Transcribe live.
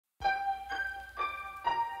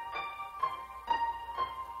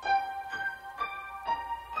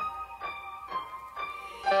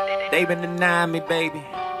They been denying me, baby.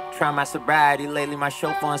 Try my sobriety lately, my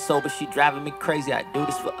chauffeur sober, she driving me crazy. I do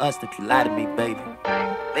this for us, don't you lie to me, baby.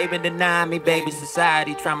 They been denying me, baby.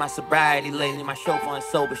 Society, try my sobriety lately, my chauffeur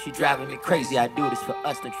sober, she driving me crazy. I do this for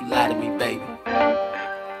us, don't you lie to me, baby.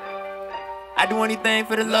 I do anything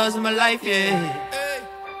for the loves of my life, yeah.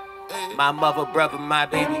 My mother, brother, my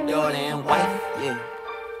baby daughter and wife, yeah.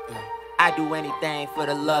 I do anything for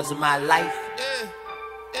the loves of my life.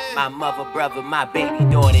 My mother, brother, my baby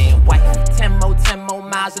daughter and wife. 10 more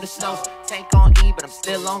miles of the snow. Tank on E, but I'm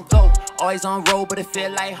still on go. Always on road, but it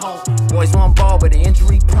feel like home. Boys want ball, but the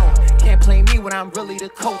injury prone. Can't play me when I'm really the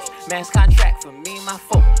coach. Man's contract for me and my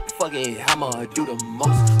folk. Fuck it, I'ma do the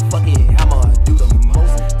most. Fuck it, I'ma do the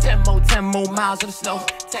most. 10 more miles of the snow.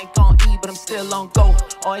 Tank on E, but I'm still on go.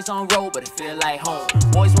 Always on road, but it feel like home.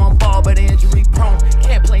 Boys want ball, but the injury prone.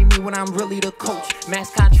 Can't play me when I'm really the coach. Man's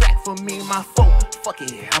contract for me and my folk. Fuck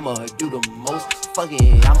it, I'ma do the most. Fuck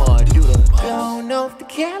it, I'ma do the most. Going off the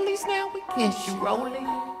Cali's now, we get you rolling.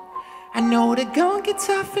 I know the gon' get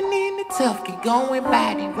tough and then the tough get going.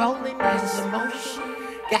 Body rolling is emotion.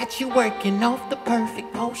 Got you working off the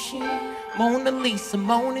perfect potion. Mona Lisa,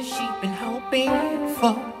 Mona, she been hoping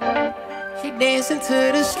for. She dancing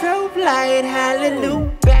to the strobe light,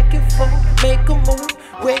 hallelujah. Back and forth, make a move.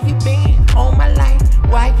 Where you been all my life?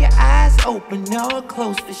 Why your eyes open or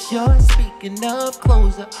closed for sure? Speaking of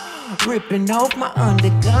closer, ripping off my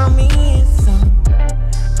undergarments.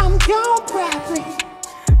 I'm gone proudly.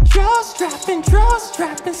 Jaws dropping,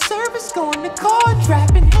 service going to car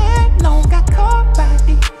trapping. Headlong, got caught by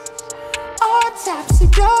these autopsy.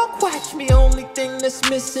 Dog, watch me. Only thing that's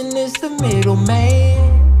missing is the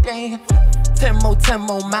middleman. Damn. 10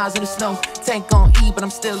 more miles in the snow. Tank on E, but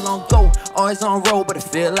I'm still on go. Always on road, but it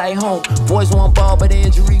feel like home. Boys want ball, but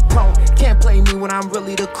injury prone. Can't play me when I'm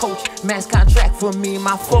really the coach. Man's contract for me and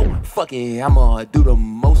my folk. Fuck it, I'ma do the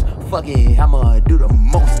most. Fuck it, I'ma do the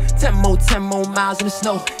most. 10 more miles in the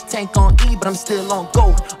snow. Tank on E, but I'm still on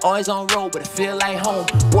go. Always on road, but it feel like home.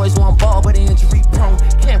 Boys want ball, but injury prone.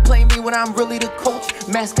 Can't play me when I'm really the coach.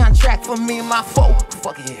 Man's contract for me and my folk.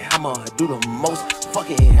 Fuck it, I'ma do the most. Fuck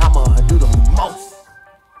it, I'ma do the most.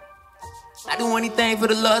 I do anything for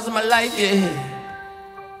the loves of my life, yeah.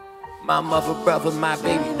 My mother, brother, my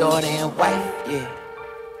baby daughter and wife, yeah.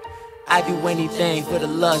 I do anything for the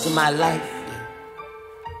loves of my life, yeah.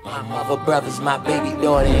 My mother, brothers, my baby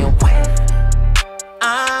daughter and wife.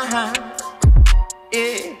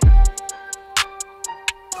 Yeah.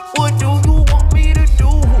 What do you want me to do?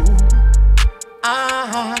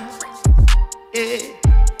 Yeah.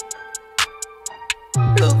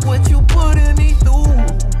 Look what you putting me through.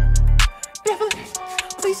 Definitely,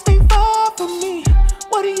 please stay far from me.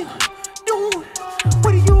 What are you doing?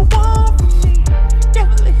 What do you want from me?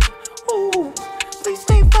 Definitely, ooh, please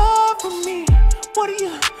stay far from me. What are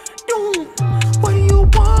you doing?